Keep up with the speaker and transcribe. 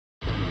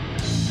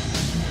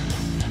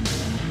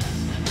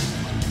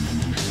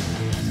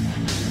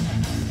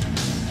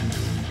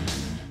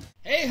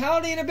Hey,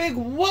 howdy, and a big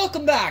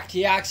welcome back to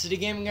Yak-City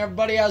Gaming,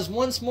 everybody, as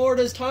once more it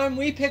is time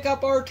we pick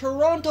up our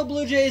Toronto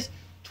Blue Jays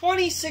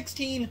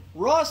 2016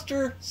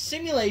 roster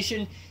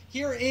simulation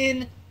here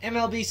in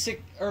MLB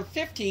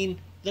 15,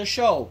 the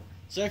show.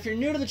 So if you're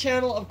new to the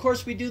channel, of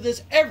course we do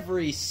this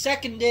every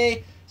second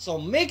day, so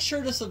make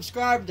sure to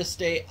subscribe to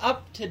stay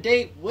up to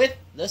date with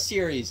the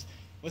series.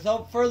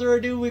 Without further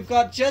ado, we've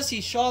got Jesse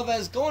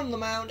Chavez going to the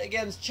mound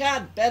against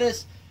Chad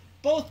Bettis,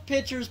 both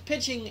pitchers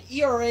pitching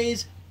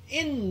ERAs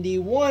in the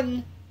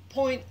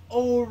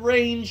 1.0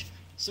 range.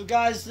 So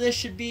guys, this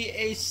should be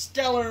a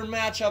stellar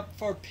matchup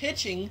for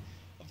pitching.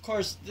 Of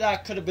course,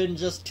 that could have been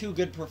just two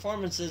good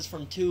performances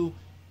from two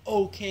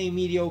okay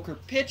mediocre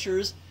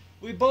pitchers.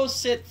 We both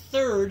sit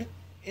third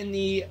in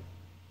the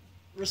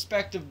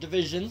respective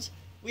divisions.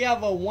 We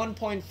have a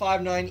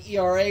 1.59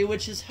 ERA,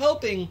 which is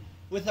helping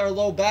with our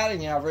low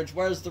batting average,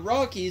 whereas the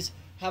Rockies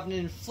have an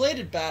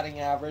inflated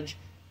batting average,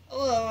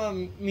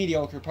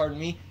 mediocre, pardon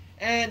me,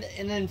 and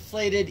an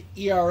inflated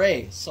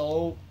ERA.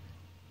 So,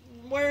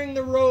 wearing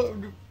the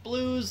road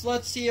blues,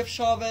 let's see if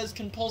Chavez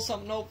can pull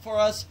something out for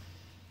us.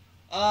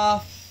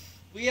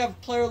 We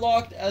have player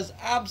locked as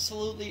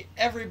absolutely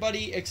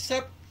everybody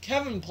except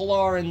Kevin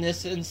Pillar in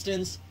this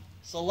instance.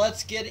 So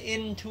let's get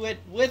into it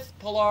with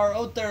Pillar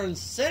out there in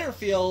center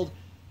field.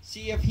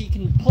 See if he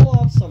can pull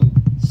off some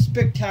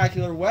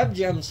spectacular web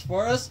gems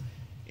for us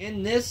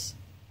in this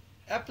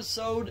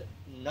episode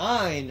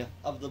 9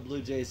 of the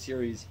Blue Jays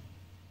series.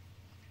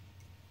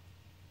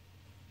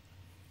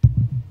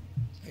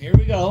 Here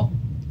we go.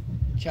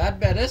 Chad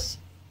Bettis,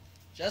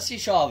 Jesse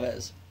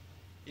Chavez.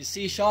 You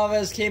see,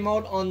 Chavez came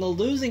out on the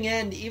losing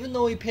end, even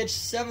though he pitched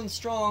 7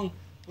 strong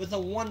with a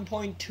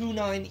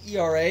 1.29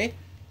 ERA.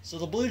 So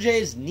the Blue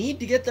Jays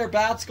need to get their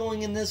bats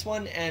going in this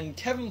one, and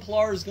Kevin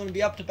Pillar is going to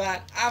be up to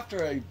bat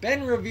after a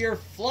Ben Revere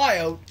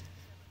flyout.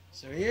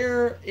 So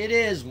here it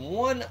is,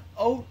 1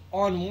 out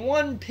on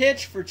 1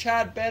 pitch for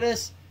Chad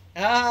Bettis.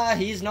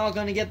 He's not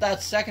going to get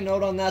that second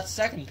out on that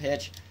second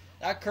pitch.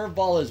 That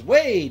curveball is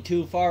way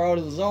too far out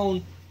of the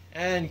zone,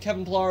 and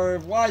Kevin Pillar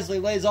wisely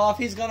lays off.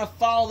 He's going to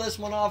foul this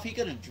one off. He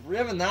could have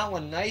driven that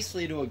one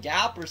nicely to a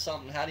gap or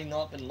something had he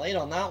not been late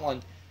on that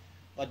one.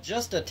 But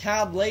just a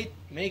tad late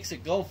makes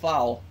it go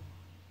foul.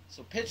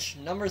 So pitch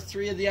number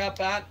 3 of the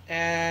at-bat,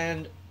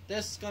 and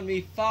this is going to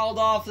be fouled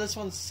off. This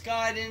one's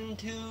skied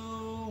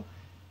into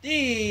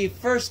the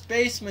first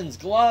baseman's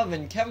glove,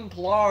 and Kevin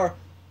Pillar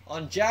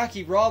on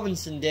Jackie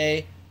Robinson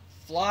Day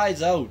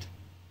flies out.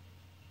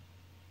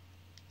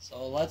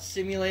 So let's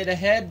simulate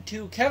ahead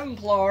to Kevin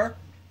Pillar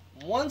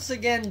once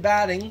again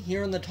batting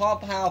here in the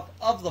top half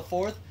of the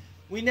 4th.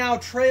 We now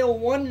trail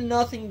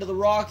 1-0 to the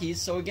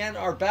Rockies, so again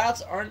our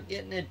bats aren't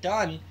getting it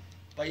done.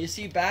 But you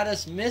see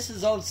Bettis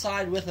misses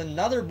outside with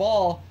another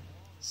ball,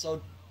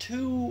 so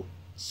 2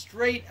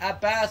 straight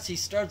at-bats. He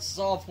starts us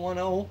off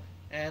 1-0,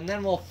 and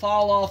then we'll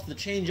foul off the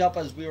changeup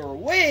as we were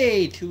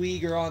way too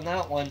eager on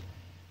that one.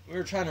 We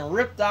were trying to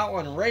rip that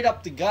one right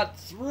up the gut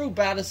through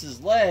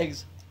Bettis'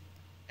 legs.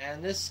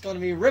 And this is going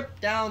to be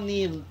ripped down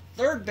the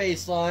third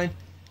baseline,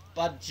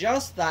 but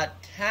just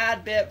that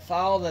tad bit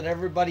foul that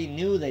everybody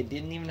knew they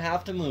didn't even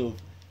have to move.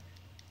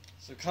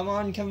 So come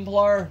on, Kevin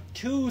Pillar,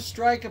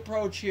 2-strike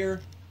approach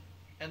here,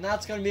 and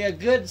that's going to be a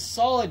good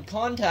solid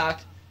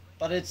contact,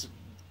 but it's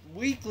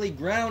weakly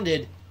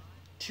grounded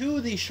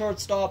to the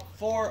shortstop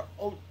for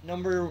out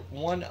number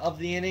 1 of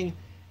the inning.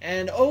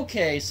 And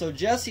okay, so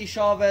Jesse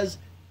Chavez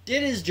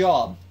did his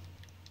job.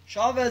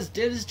 Chavez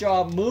did his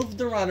job, moved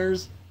the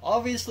runners.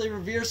 Obviously,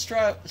 Revere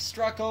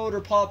struck out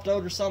or popped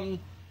out or something,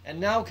 and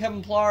now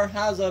Kevin Pillar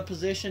has a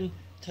position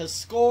to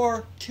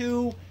score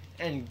 2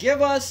 and give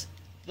us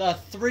the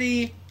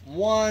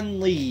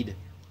 3-1 lead.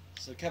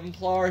 So Kevin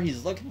Pillar,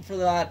 he's looking for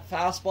that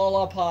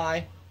fastball up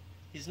high.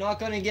 He's not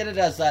going to get it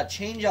as that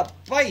changeup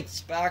bites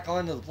back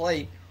onto the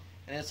plate,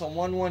 and it's a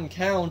 1-1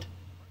 count.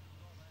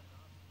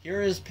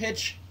 Here is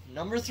pitch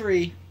number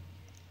 3,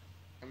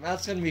 and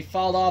that's going to be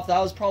fouled off.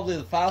 That was probably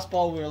the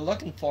fastball we were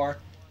looking for.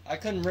 I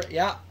couldn't,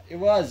 yeah, it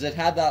was. It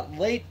had that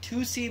late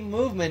 2-seam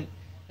movement,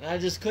 and I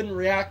just couldn't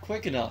react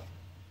quick enough.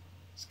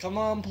 So come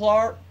on,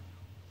 Pillar.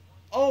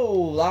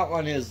 Oh, that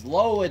one is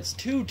low. It's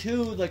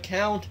 2-2 the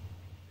count.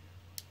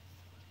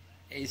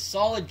 A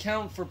solid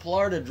count for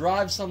Pillar to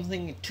drive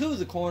something to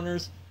the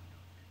corners.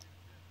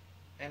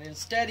 And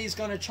instead, he's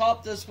going to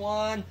chop this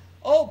one.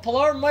 Oh,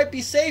 Pillar might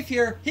be safe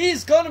here.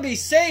 He's going to be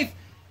safe.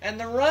 And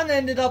the run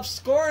ended up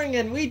scoring,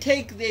 and we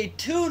take the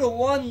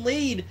 2-1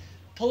 lead.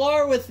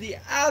 Pillar with the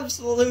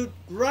absolute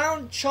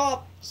ground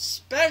chop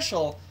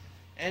special,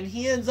 and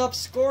he ends up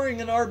scoring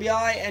an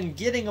RBI and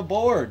getting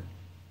aboard.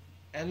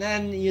 And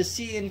then you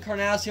see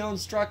Encarnacion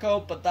struck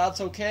out, but that's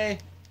okay.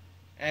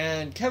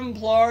 And Kevin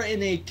Pillar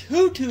in a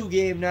 2-2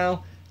 game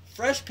now.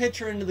 Fresh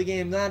pitcher into the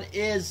game. That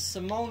is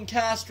Simon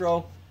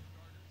Castro.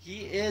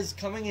 He is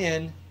coming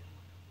in.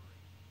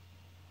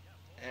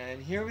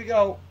 And here we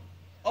go.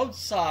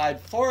 Outside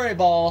for a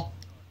ball.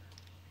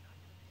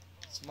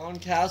 Simon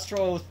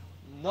Castro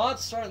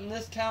not starting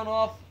this count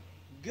off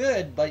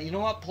good, but you know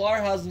what? Pillar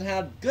hasn't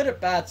had good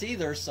at-bats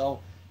either, so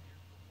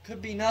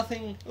Could be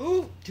nothing.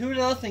 Ooh,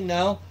 2-0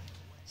 now.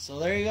 So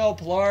there you go,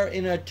 Pilar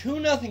in a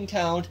 2-0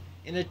 count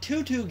in a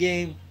 2-2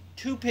 game.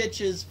 2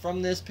 pitches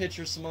from this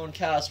pitcher, Simone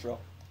Castro.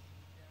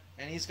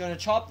 And he's going to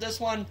chop this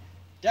one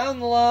down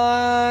the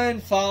line,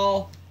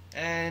 foul.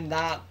 And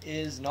that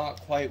is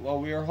not quite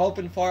what we were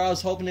hoping for. I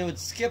was hoping it would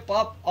skip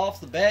up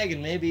off the bag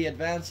and maybe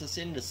advance us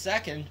into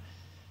second.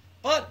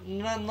 But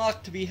none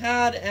luck to be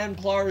had, and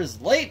Pilar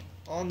is late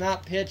on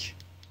that pitch.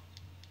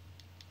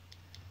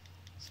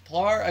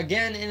 Pilar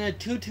again in a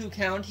 2-2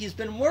 count. He's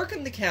been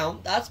working the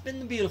count. That's been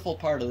the beautiful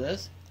part of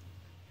this.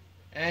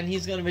 And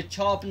he's going to be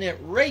chopping it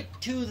right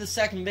to the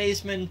second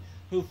baseman,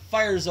 who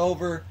fires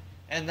over,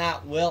 and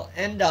that will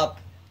end up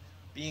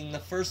being the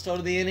first out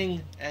of the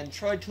inning. And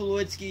Troy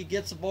Tulowitzki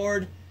gets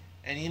aboard.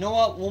 And you know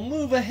what? We'll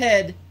move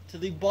ahead to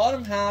the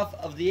bottom half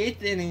of the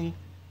 8th inning,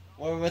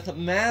 where with a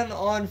man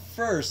on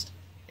first,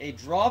 a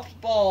dropped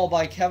ball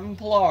by Kevin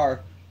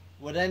Pilar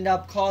would end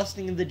up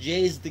costing the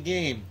Jays the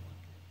game.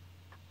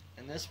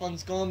 And this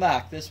one's going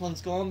back. This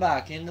one's going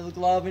back. Into the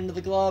glove, into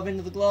the glove,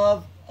 into the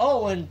glove.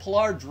 Oh, and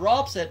Pilar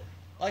drops it,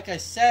 like I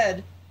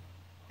said.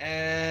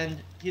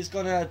 And he's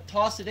going to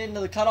toss it into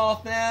the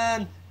cutoff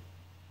man.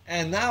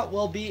 And that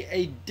will be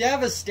a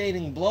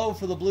devastating blow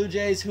for the Blue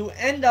Jays, who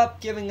end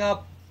up giving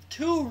up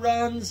 2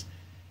 runs.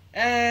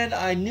 And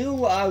I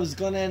knew I was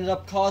going to end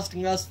up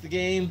costing us the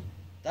game.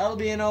 That'll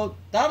be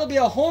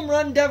a home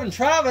run, Devin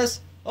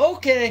Travis.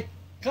 Okay,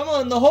 come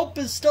on, the hope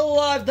is still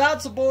alive.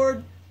 That's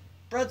aboard.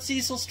 Brett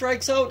Cecil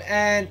strikes out,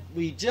 and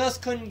we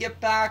just couldn't get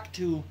back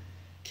to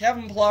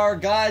Kevin Pilar.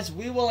 Guys,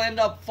 we will end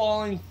up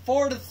falling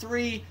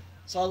 4-3.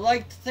 So I'd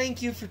like to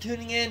thank you for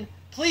tuning in.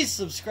 Please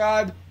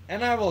subscribe,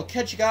 and I will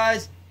catch you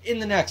guys in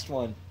the next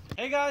one.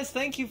 Hey guys,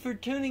 thank you for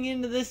tuning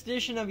into this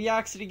edition of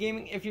Yak-City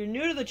Gaming. If you're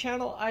new to the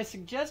channel, I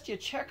suggest you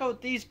check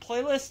out these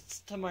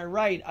playlists to my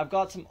right. I've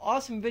got some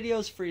awesome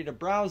videos for you to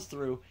browse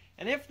through.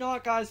 And if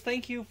not, guys,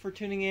 thank you for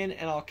tuning in,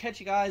 and I'll catch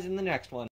you guys in the next one.